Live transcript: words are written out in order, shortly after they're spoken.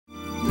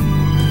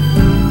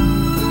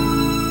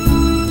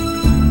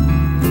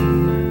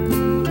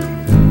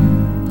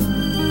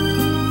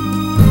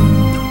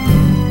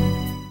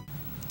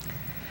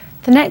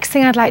The next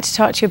thing I'd like to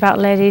talk to you about,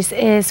 ladies,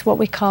 is what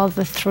we call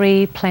the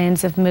 3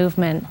 planes of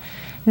movement.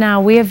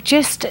 Now, we have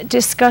just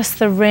discussed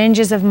the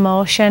ranges of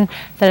motion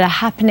that are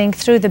happening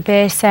through the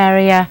base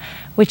area,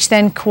 which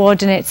then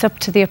coordinates up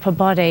to the upper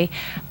body.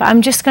 But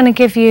I'm just going to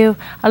give you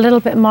a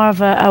little bit more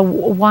of a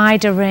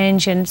wider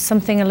range and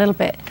something a little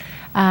bit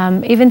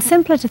even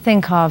simpler to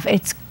think of.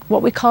 It's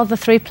what we call the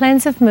 3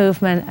 planes of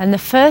movement, and the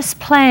first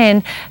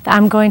plane that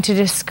I'm going to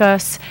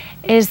discuss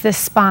is the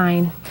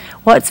spine.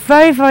 What's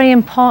very, very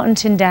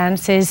important in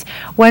dance is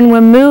when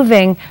we're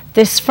moving,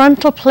 this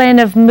frontal plane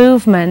of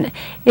movement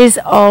is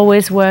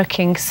always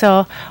working.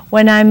 So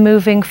when I'm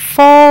moving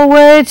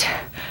forward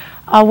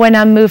or when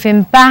I'm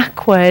moving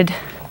backward,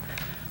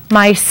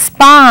 my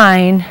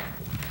spine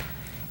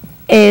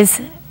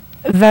is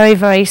very,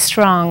 very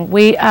strong.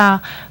 We've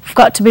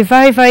got to be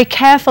very, very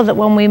careful that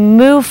when we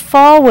move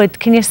forward,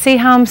 can you see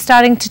how I'm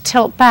starting to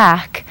tilt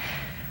back?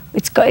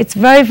 It's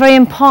very, very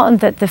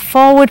important that the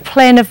forward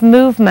plane of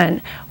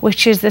movement,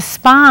 which is the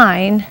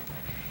spine,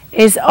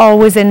 is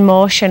always in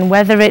motion,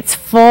 whether it's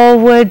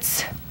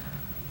forwards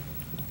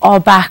or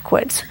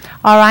backwards.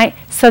 All right,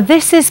 so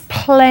this is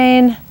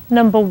plane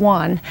number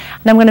 1, and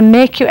I'm going to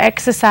make you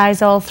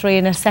exercise all 3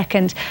 in a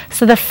second.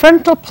 So the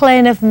frontal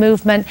plane of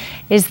movement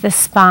is the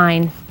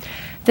spine.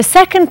 The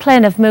second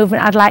plane of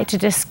movement I'd like to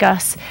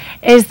discuss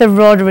is the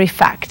rotary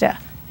factor,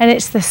 and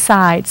it's the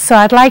sides. So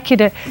I'd like you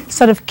to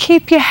sort of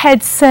keep your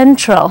head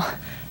central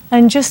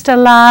and just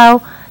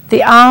allow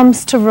the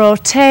arms to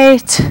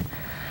rotate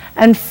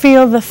and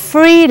feel the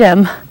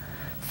freedom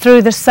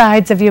through the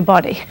sides of your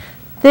body.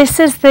 This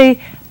is the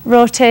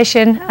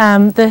rotation,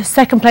 the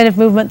second plane of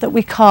movement that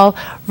we call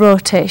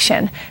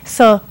rotation.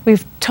 So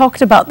we've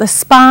talked about the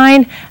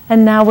spine,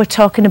 and now we're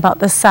talking about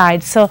the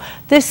sides. So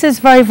this is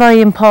very, very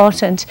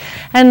important.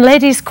 And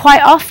ladies,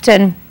 quite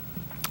often,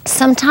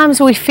 sometimes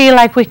we feel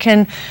like we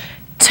can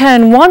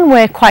turn one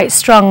way quite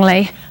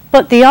strongly,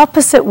 but the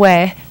opposite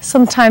way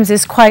sometimes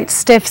is quite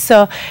stiff.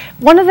 So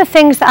one of the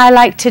things that I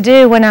like to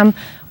do when I'm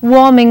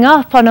warming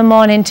up on a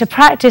morning to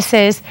practice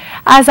is,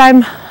 as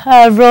I'm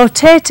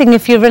rotating,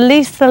 if you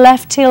release the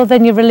left heel,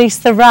 then you release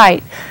the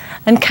right,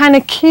 and kind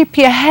of keep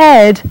your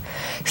head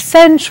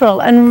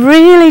central and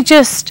really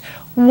just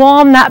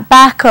warm that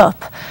back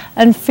up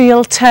and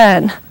feel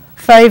turn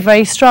very,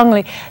 very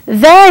strongly.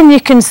 Then you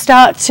can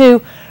start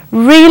to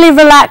really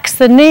relax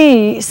the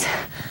knees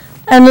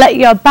and let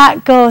your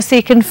back go so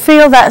you can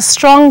feel that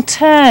strong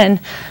turn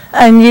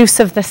and use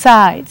of the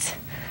sides.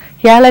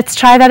 Yeah, let's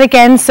try that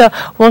again. So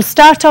we'll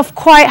start off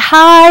quite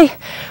high.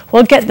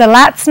 We'll get the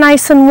lats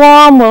nice and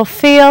warm. We'll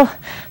feel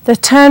the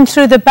turn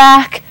through the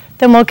back.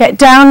 Then we'll get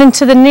down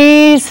into the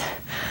knees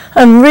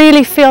and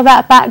really feel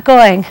that back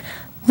going.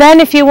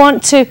 Then if you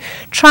want to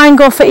try and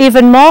go for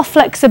even more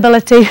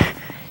flexibility,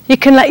 you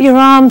can let your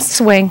arms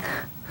swing.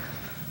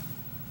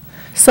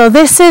 So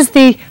this is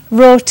the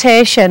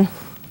rotation.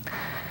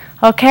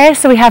 Okay,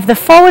 so we have the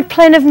forward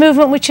plane of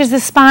movement, which is the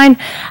spine,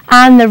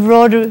 and the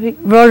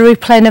rotary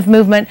plane of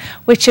movement,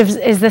 which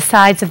is the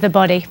sides of the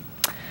body.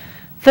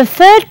 The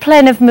third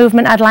plane of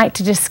movement I'd like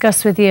to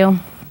discuss with you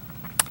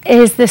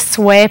is the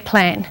sway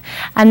plane,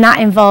 and that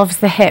involves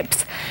the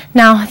hips.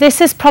 Now, this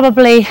is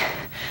probably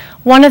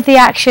one of the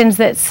actions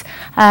that's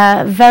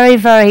very,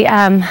 very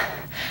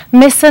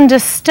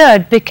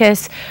misunderstood,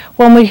 because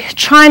when we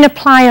try and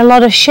apply a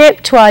lot of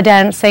shape to our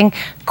dancing,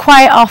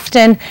 quite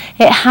often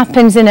it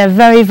happens in a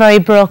very, very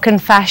broken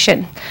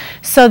fashion.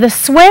 So the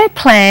sway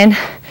plane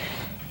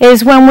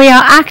is when we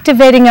are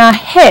activating our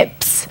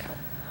hips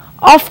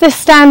off the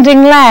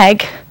standing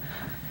leg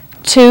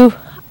to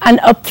and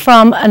up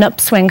from an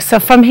upswing. So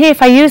from here,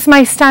 if I use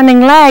my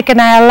standing leg and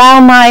I allow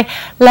my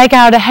leg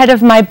out ahead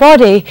of my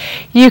body,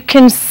 you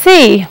can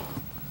see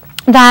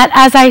that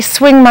as I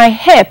swing my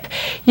hip,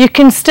 you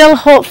can still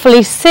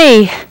hopefully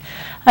see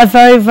a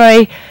very,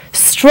 very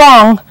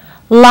strong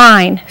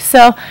line.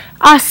 So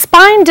our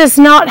spine does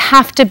not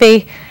have to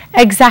be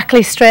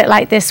exactly straight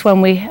like this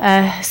when we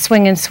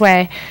swing and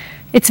sway.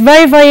 It's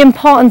very, very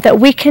important that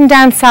we can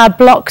dance our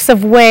blocks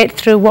of weight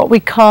through what we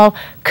call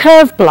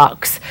curve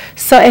blocks.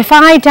 So if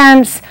I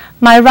dance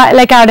my right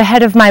leg out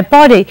ahead of my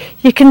body,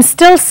 you can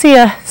still see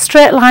a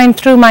straight line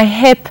through my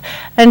hip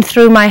and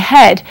through my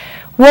head.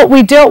 What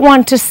we don't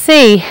want to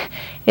see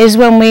is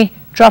when we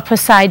drop a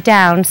side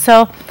down.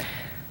 So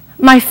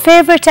my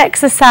favorite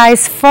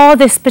exercise for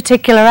this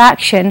particular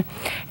action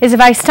is if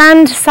I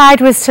stand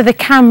sideways to the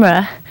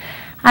camera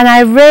and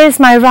I raise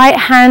my right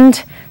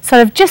hand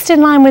sort of just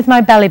in line with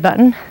my belly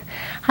button,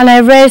 and I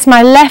raise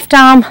my left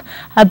arm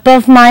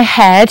above my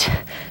head,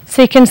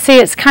 so you can see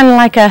it's kind of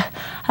like a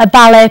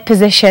ballet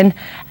position,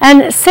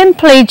 and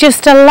simply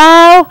just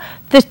allow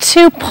the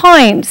 2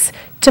 points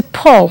to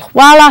pull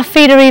while our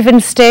feet are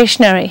even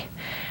stationary,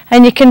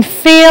 and you can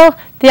feel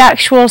the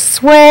actual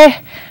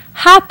sway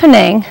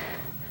happening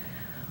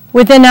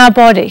within our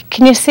body.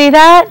 Can you see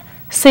that?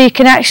 So you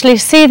can actually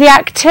see the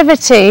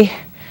activity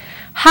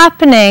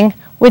happening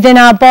within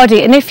our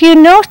body. And if you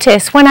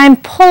notice when I'm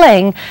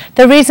pulling,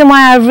 the reason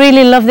why I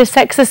really love this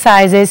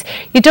exercise is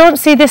you don't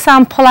see this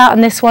arm pull out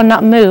and this one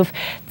not move.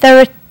 There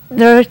are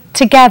they're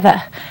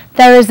together.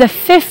 There is a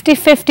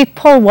 50-50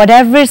 pull.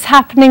 Whatever is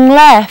happening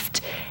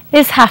left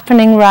is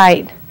happening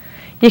right.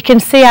 You can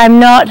see I'm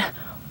not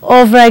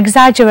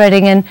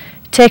over-exaggerating and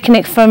taking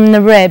it from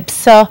the ribs.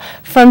 So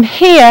from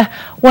here,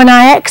 when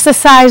I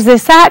exercise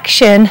this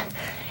action,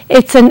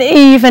 it's an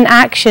even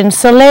action.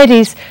 So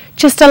ladies,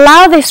 just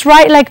allow this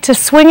right leg to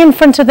swing in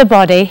front of the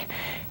body,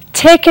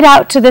 take it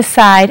out to the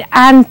side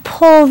and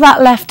pull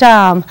that left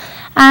arm,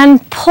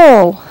 and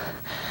pull,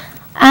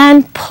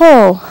 and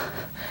pull,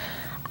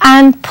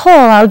 and pull.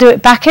 I'll do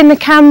it back in the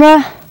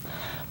camera.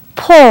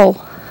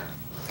 Pull,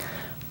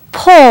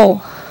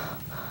 pull,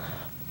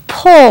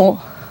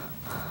 pull,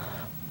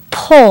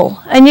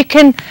 pull. And you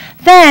can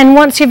then,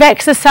 once you've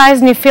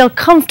exercised and you feel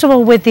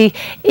comfortable with the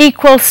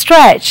equal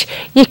stretch,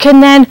 you can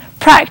then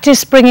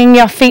practice bringing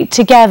your feet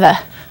together.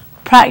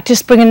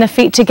 Practice bringing the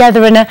feet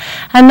together. And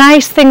a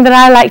nice thing that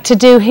I like to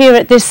do here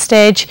at this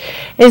stage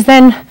is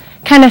then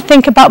kind of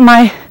think about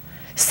my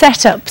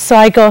setup. So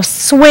I go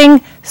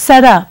swing,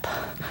 set up,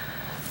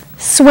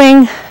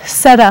 swing,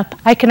 set up.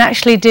 I can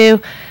actually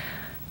do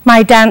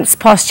my dance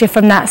posture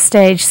from that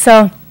stage.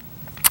 So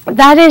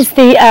that is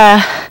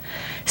the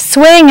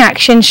swaying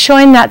action,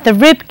 showing that the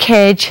rib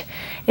cage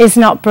is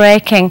not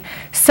breaking.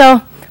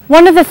 So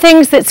one of the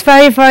things that's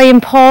very, very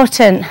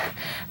important,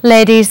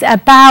 ladies,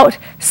 about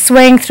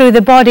swaying through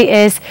the body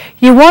is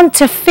you want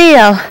to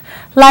feel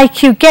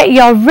like you get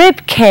your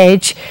rib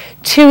cage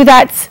to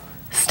that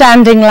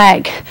standing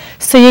leg.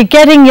 So you're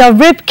getting your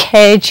rib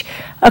cage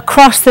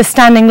across the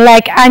standing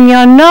leg and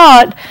you're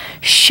not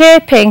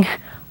shaping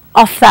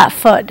off that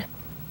foot.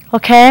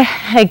 Okay,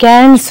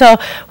 again, so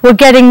we're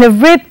getting the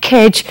rib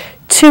cage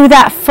to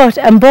that foot,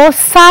 and both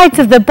sides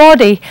of the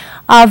body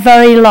are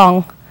very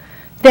long.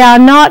 They are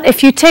not,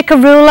 if you take a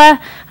ruler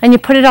and you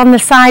put it on the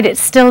side,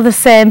 it's still the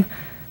same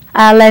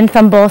length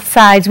on both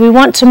sides. We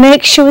want to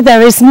make sure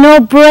there is no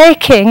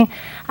breaking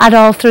at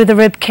all through the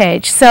rib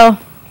cage. So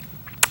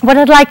what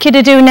I'd like you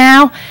to do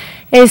now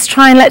is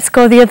try and let's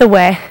go the other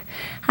way.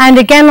 And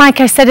again, like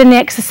I said in the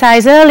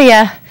exercise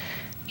earlier,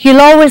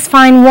 you'll always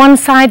find one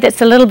side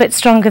that's a little bit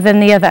stronger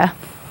than the other.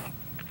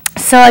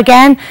 So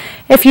again,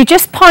 if you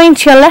just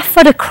point your left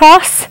foot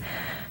across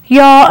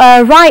your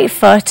right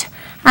foot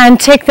and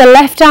take the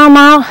left arm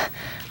out,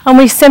 and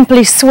we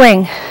simply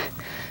swing,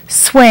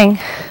 swing,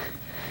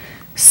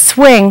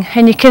 swing.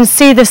 And you can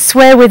see the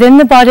sway within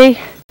the body.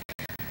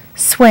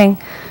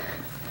 Swing,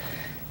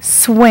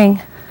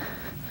 swing,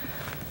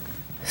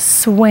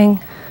 swing,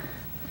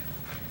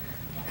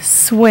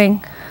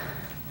 swing,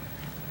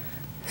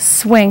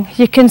 swing.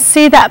 You can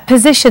see that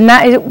position.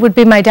 That would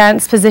be my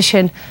dance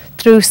position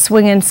through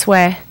swing and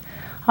sway.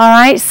 All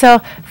right, so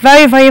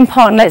very, very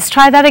important. Let's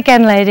try that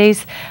again,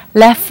 ladies.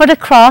 Left foot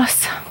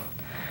across.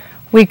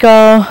 We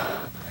go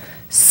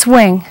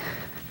swing,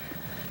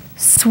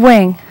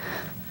 swing,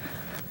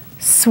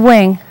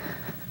 swing,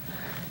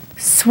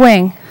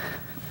 swing,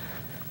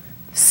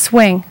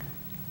 swing.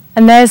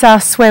 And there's our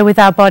sway with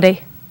our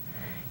body.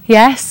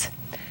 Yes?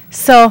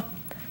 So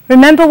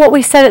remember what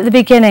we said at the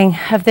beginning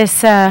of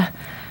this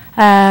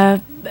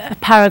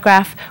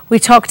paragraph. We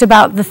talked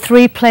about the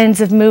 3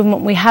 planes of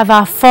movement. We have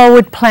our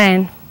forward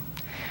plane,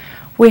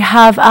 we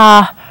have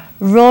our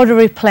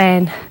rotary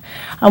plane,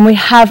 and we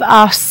have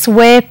our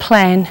sway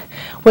plane,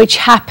 which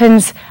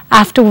happens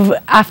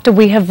after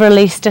we have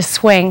released a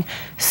swing.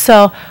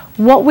 So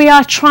what we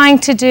are trying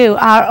to do,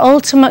 our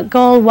ultimate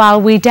goal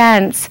while we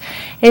dance,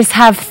 is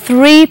have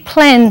 3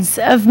 planes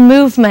of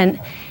movement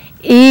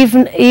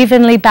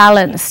evenly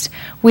balanced.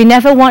 We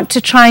never want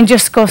to try and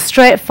just go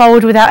straight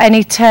forward without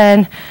any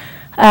turn.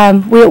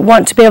 We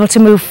want to be able to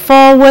move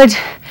forward,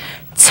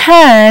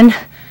 turn,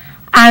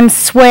 and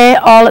sway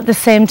all at the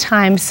same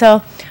time.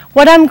 So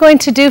what I'm going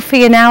to do for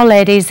you now,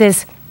 ladies,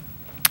 is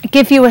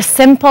give you a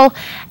simple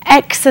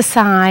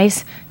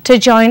exercise to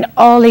join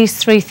all these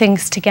 3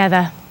 things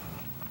together.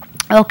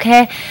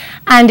 Okay?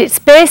 And it's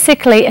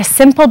basically a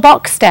simple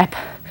box step,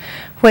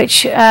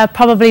 which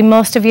probably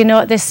most of you know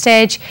at this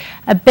stage,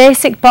 a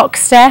basic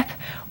box step.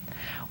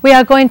 We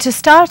are going to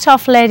start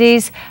off,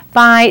 ladies,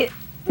 by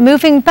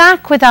moving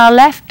back with our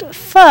left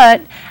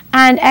foot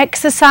and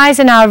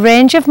exercising our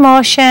range of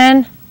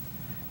motion,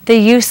 the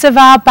use of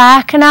our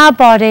back and our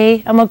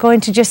body, and we're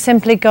going to just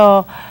simply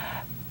go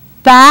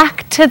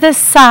back to the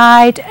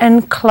side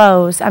and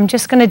close. I'm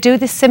just going to do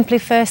this simply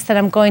first, then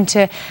I'm going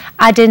to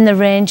add in the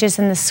ranges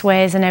and the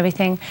sways and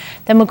everything.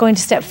 Then we're going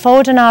to step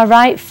forward on our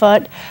right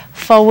foot,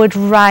 forward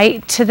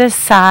right to the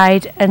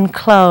side and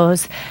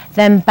close.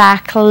 Then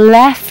back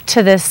left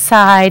to the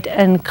side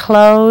and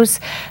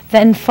close.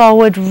 Then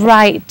forward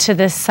right to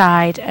the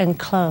side and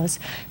close.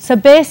 So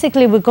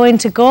basically we're going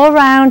to go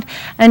around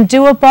and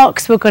do a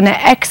box. We're going to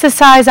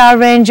exercise our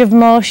range of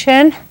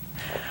motion.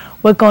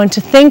 We're going to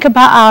think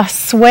about our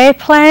sway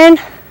plane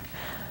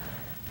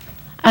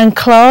and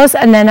close,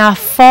 and then our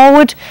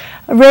forward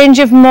range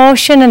of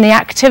motion and the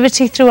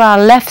activity through our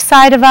left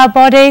side of our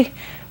body.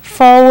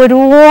 Forward,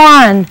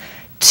 1,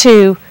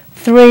 2,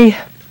 3,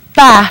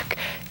 back,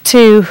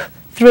 2,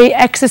 3,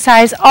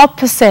 exercise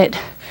opposite,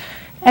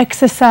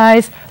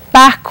 exercise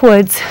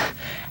backwards,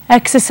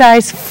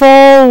 exercise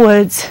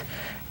forwards,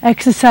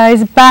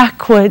 exercise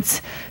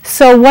backwards.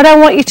 So what I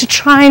want you to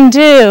try and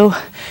do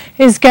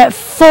is get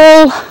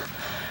full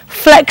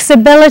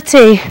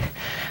flexibility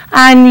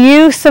and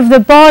use of the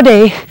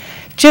body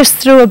just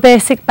through a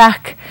basic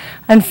back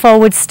and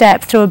forward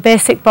step, through a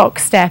basic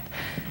box step.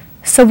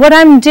 So what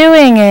I'm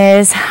doing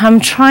is I'm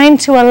trying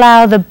to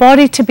allow the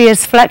body to be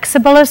as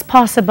flexible as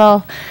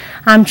possible.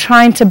 I'm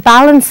trying to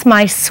balance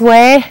my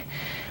sway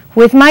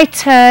with my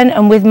turn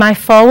and with my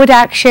forward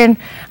action.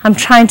 I'm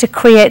trying to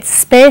create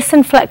space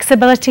and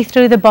flexibility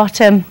through the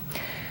bottom,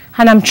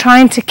 and I'm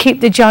trying to keep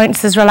the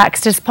joints as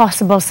relaxed as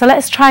possible. So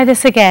let's try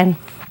this again.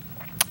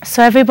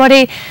 So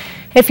everybody,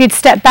 if you'd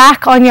step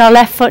back on your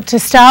left foot to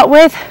start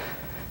with,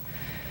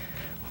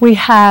 we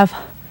have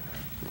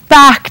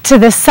back to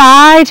the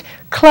side,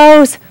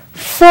 close,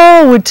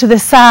 forward to the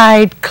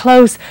side,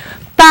 close,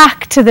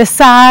 back to the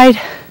side,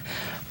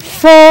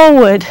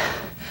 forward,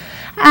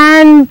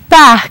 and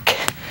back,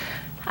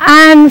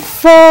 and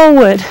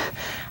forward,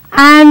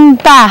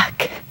 and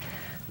back,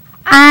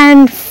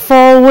 and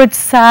forward,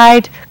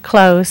 side,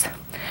 close.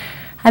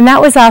 And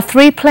that was our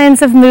 3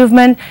 planes of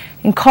movement,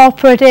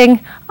 incorporating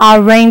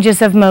our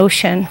ranges of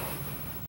motion.